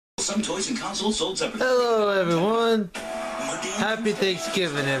Some toys and consoles sold separately. Hello everyone. Happy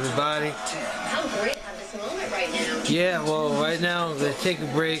Thanksgiving everybody. How great to have this moment right now. Yeah, well right now I'm going to take a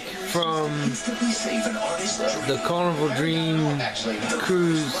break from the Carnival Dream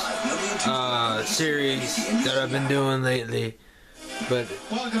Cruise series that I've been doing lately. But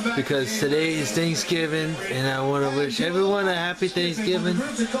because today is Thanksgiving and I want to wish everyone a happy Thanksgiving,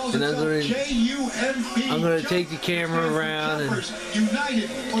 and I'm going to take the camera around and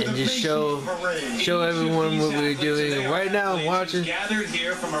just show everyone what we're doing. And right now I'm watching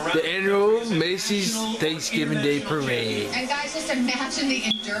the annual Macy's Thanksgiving Day Parade. And guys, just imagine the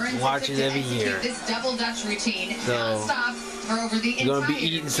endurance watching every year. This double Dutch routine So non-stop for over the we're going to be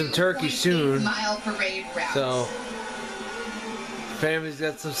eating some turkey soon. So family's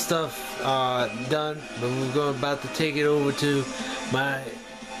got some stuff done, but we're about to take it over to my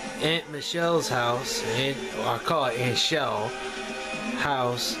Aunt Michelle's house, I call it Aunt Shell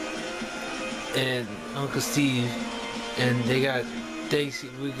house, and Uncle Steve, and they got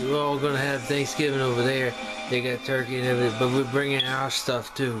we're all gonna have Thanksgiving over there. They got turkey and everything, but we're bringing our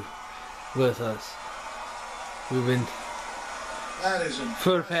stuff too with us. We've been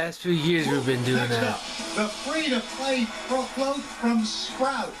for the past few years we've been doing that. The free-to-play float from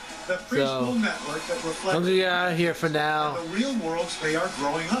Sprout, the preschool network that reflects I'm gonna get out of here for now. the real worlds they are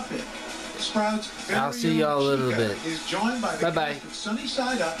growing up in. Sprout's I'll see y'all a little bit. Is joined by the Bye-bye. cast of Sunny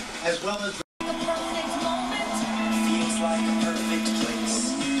Side Up as well as Feels like a perfect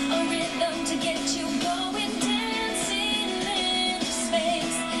place. A rhythm to get you going, dancing into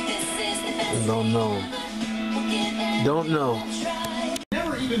space. This is the best. Don't know.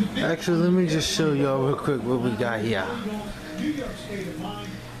 Actually, let me just show y'all real quick what we got here.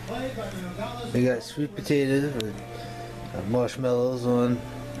 We got sweet potatoes with marshmallows on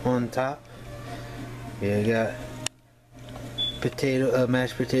top. We got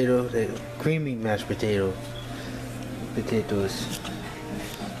mashed potato, creamy mashed potatoes.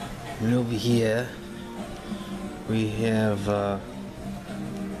 And over here we have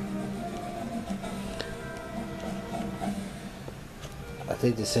I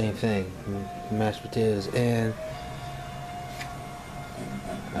think the same thing, mashed potatoes, and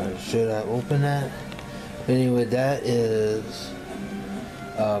should I open that? Anyway, that is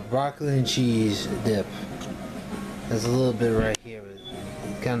broccoli and cheese dip. There's a little bit right here,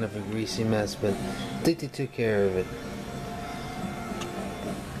 it's kind of a greasy mess, but I think they took care of it.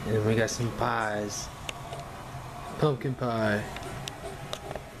 And we got some pies, pumpkin pie.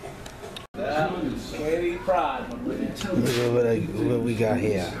 Look at what we got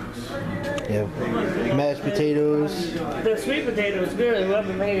here. Yeah, mashed potatoes. The sweet potato is good.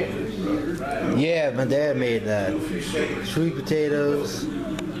 Whoever made it. Yeah, my dad made that. Sweet potatoes.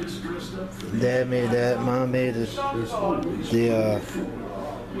 Dad made that. Mom made the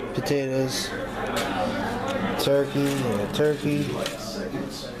potatoes. Turkey.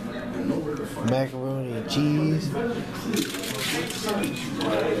 Macaroni and cheese.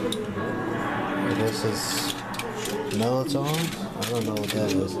 This is Melton. I don't know what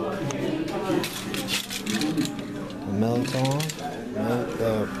that is. Melton,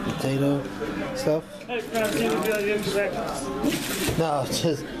 potato stuff. No,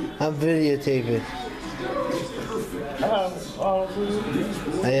 just I'm videotaping.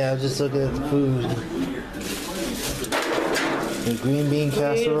 Yeah, I'm just looking at the food. The green bean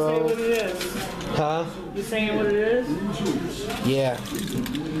casserole. Huh? You saying what it is? Yeah.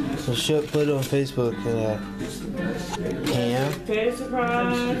 So she'll put it on Facebook. Ham. Potato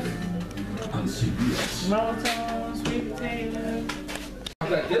surprise. Melton, sweet potato.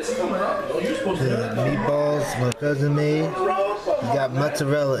 The meatballs my cousin made. You got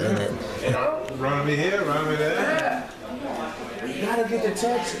mozzarella in it. run me here, run me there. You gotta get to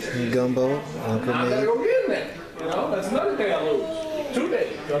Texas. Gumbo, Uncle I gotta made. go get in there. You know, that's another thing I lose. 2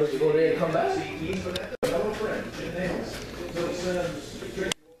 days. Gotta go there and come back.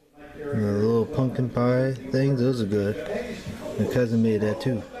 And the little pumpkin pie things, those are good. My cousin made that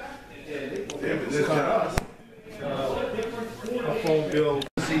too.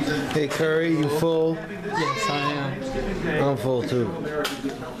 Hey Curry, you full? Yes, I am. I'm full too.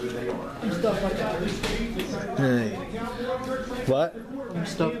 Hey. What? I'm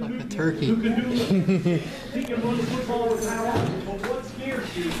stuffed like a turkey.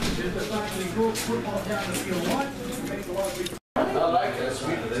 I like that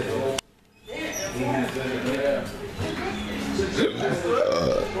sweet potato.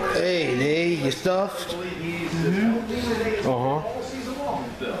 Hey, Nate, you stuffed? Well,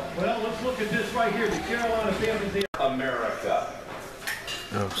 let's look at this right here. The Carolina Family America.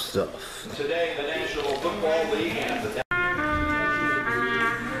 Oh, stuff. Today, the National Football League and the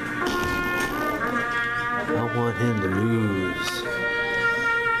I want him to lose.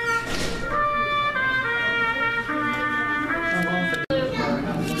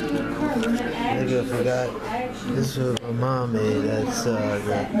 I forgot. This is what my mom made. That's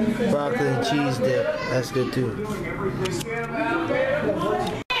the broccoli and cheese dip. That's good too.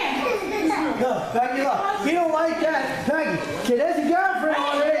 No, back it up. He don't like that. Peggy, okay, there's a girlfriend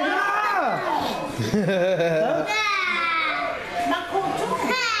already.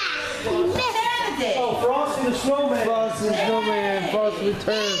 Oh, Frosty the Snowman. Frosty the Snowman. Frosty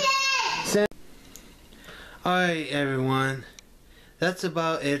returns. Alright, everyone. That's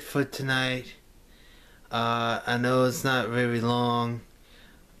about it for tonight. I know it's not very long,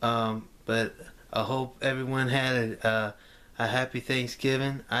 but I hope everyone had a happy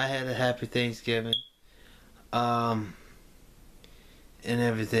Thanksgiving. I had a happy Thanksgiving, and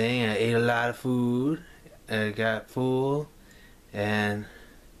everything. I ate a lot of food. I got full, and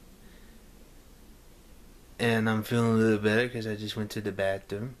I'm feeling a little better because I just went to the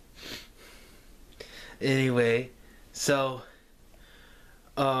bathroom. Anyway, so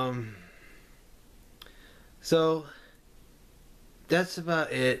that's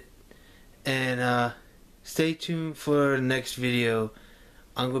about it, and stay tuned for the next video.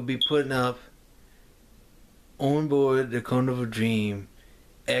 I'm gonna be putting up On Board the Carnival Dream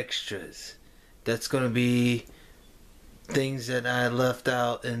extras. That's gonna be things that I left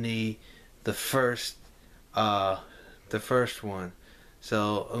out in the first one.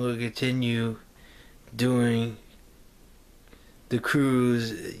 So I'm gonna continue doing the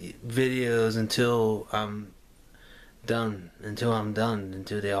cruise videos until I'm done,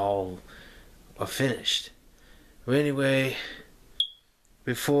 until they all are finished. But anyway,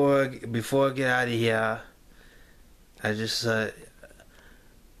 before I get out of here, I just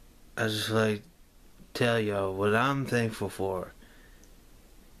like tell y'all what I'm thankful for.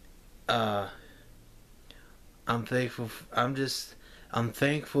 I'm thankful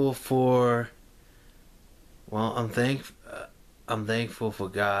for. Well, I'm thankful for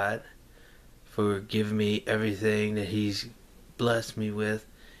God for giving me everything that He's blessed me with.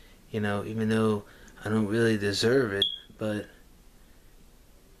 You know, even though I don't really deserve it, but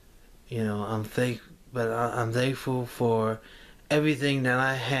you know, I'm thankful for everything that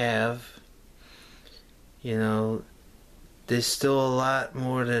I have. You know, there's still a lot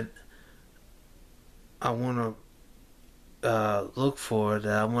more that I want to look for,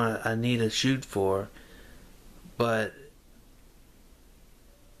 that I need to shoot for, but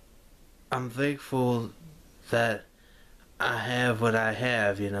I'm thankful that I have what I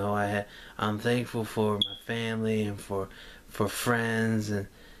have. You know, I'm thankful for my family and for friends, and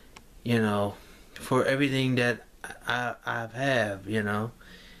you know, for everything that I have. You know,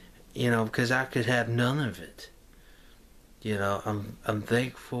 because I could have none of it. You know, I'm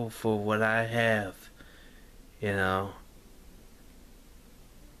thankful for what I have. You know,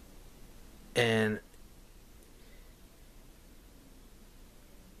 and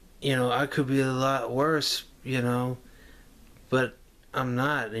you know, I could be a lot worse, you know, but I'm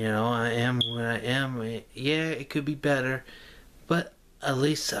not, you know, I am what I am. Yeah, it could be better, but at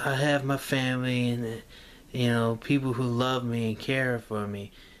least I have my family and, you know, people who love me and care for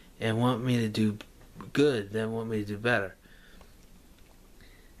me and want me to do good, that want me to do better.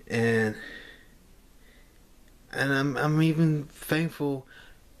 And I'm even thankful,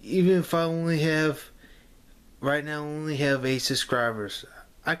 even if I only have, right now I only have 8 subscribers.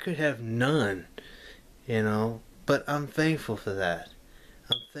 I could have none, you know, but I'm thankful for that.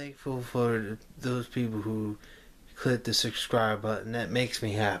 I'm thankful for those people who click the subscribe button. That makes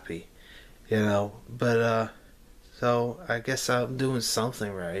me happy, you know. But so I guess I'm doing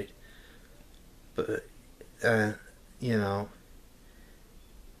something right. But you know,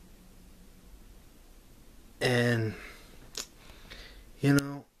 and you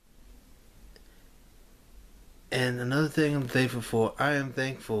know. And another thing I'm thankful for, I am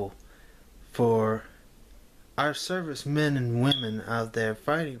thankful for our servicemen and women out there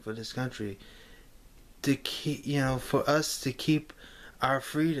fighting for this country, to keep, you know, for us to keep our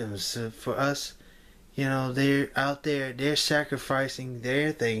freedoms, for us, you know, they're out there, they're sacrificing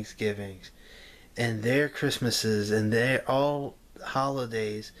their Thanksgivings and their Christmases and their all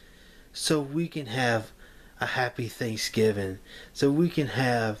holidays so we can have a happy Thanksgiving, so we can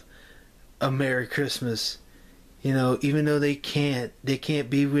have a Merry Christmas. You know, even though they can't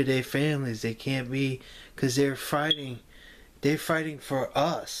be with their families, they can't be, because they're fighting for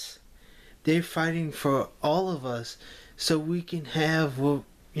us. They're fighting for all of us, so we can have what,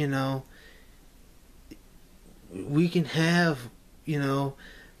 you know,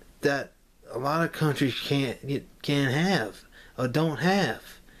 that a lot of countries can't have or don't have.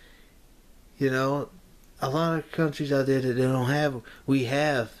 You know, a lot of countries out there that they don't have, we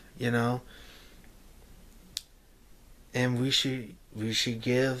have, you know. And we should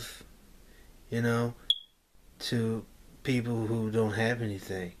give, you know, to people who don't have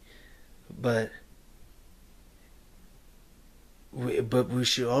anything. But we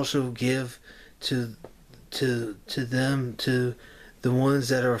should also give to them, to the ones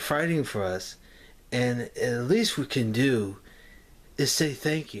that are fighting for us. And at least we can do is say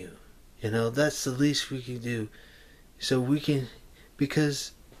thank you. You know, that's the least we can do. So we can,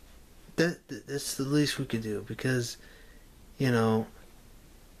 because that's the least we can do, because, you know,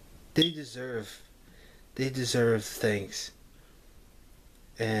 they deserve thanks.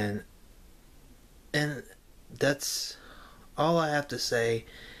 And that's all I have to say.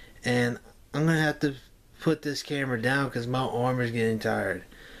 And I'm gonna have to put this camera down because my arm is getting tired.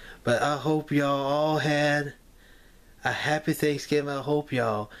 But I hope y'all all had a happy Thanksgiving. I hope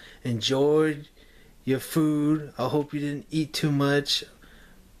y'all enjoyed your food. I hope you didn't eat too much.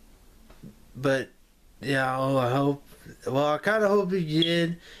 But yeah, I hope. Well, I kind of hope you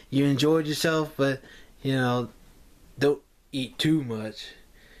did. You enjoyed yourself, but you know, don't eat too much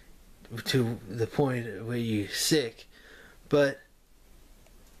to the point where you're sick. But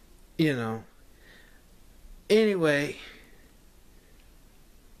you know, anyway,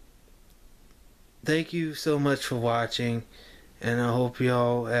 thank you so much for watching, and I hope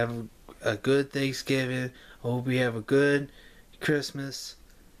y'all have a good Thanksgiving. I hope you have a good Christmas,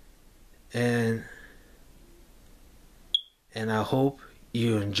 and I hope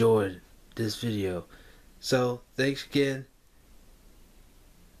you enjoyed this video. So thanks again.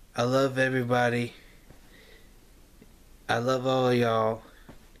 I love everybody. I love all of y'all.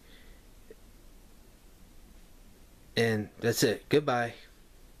 And that's it. Goodbye.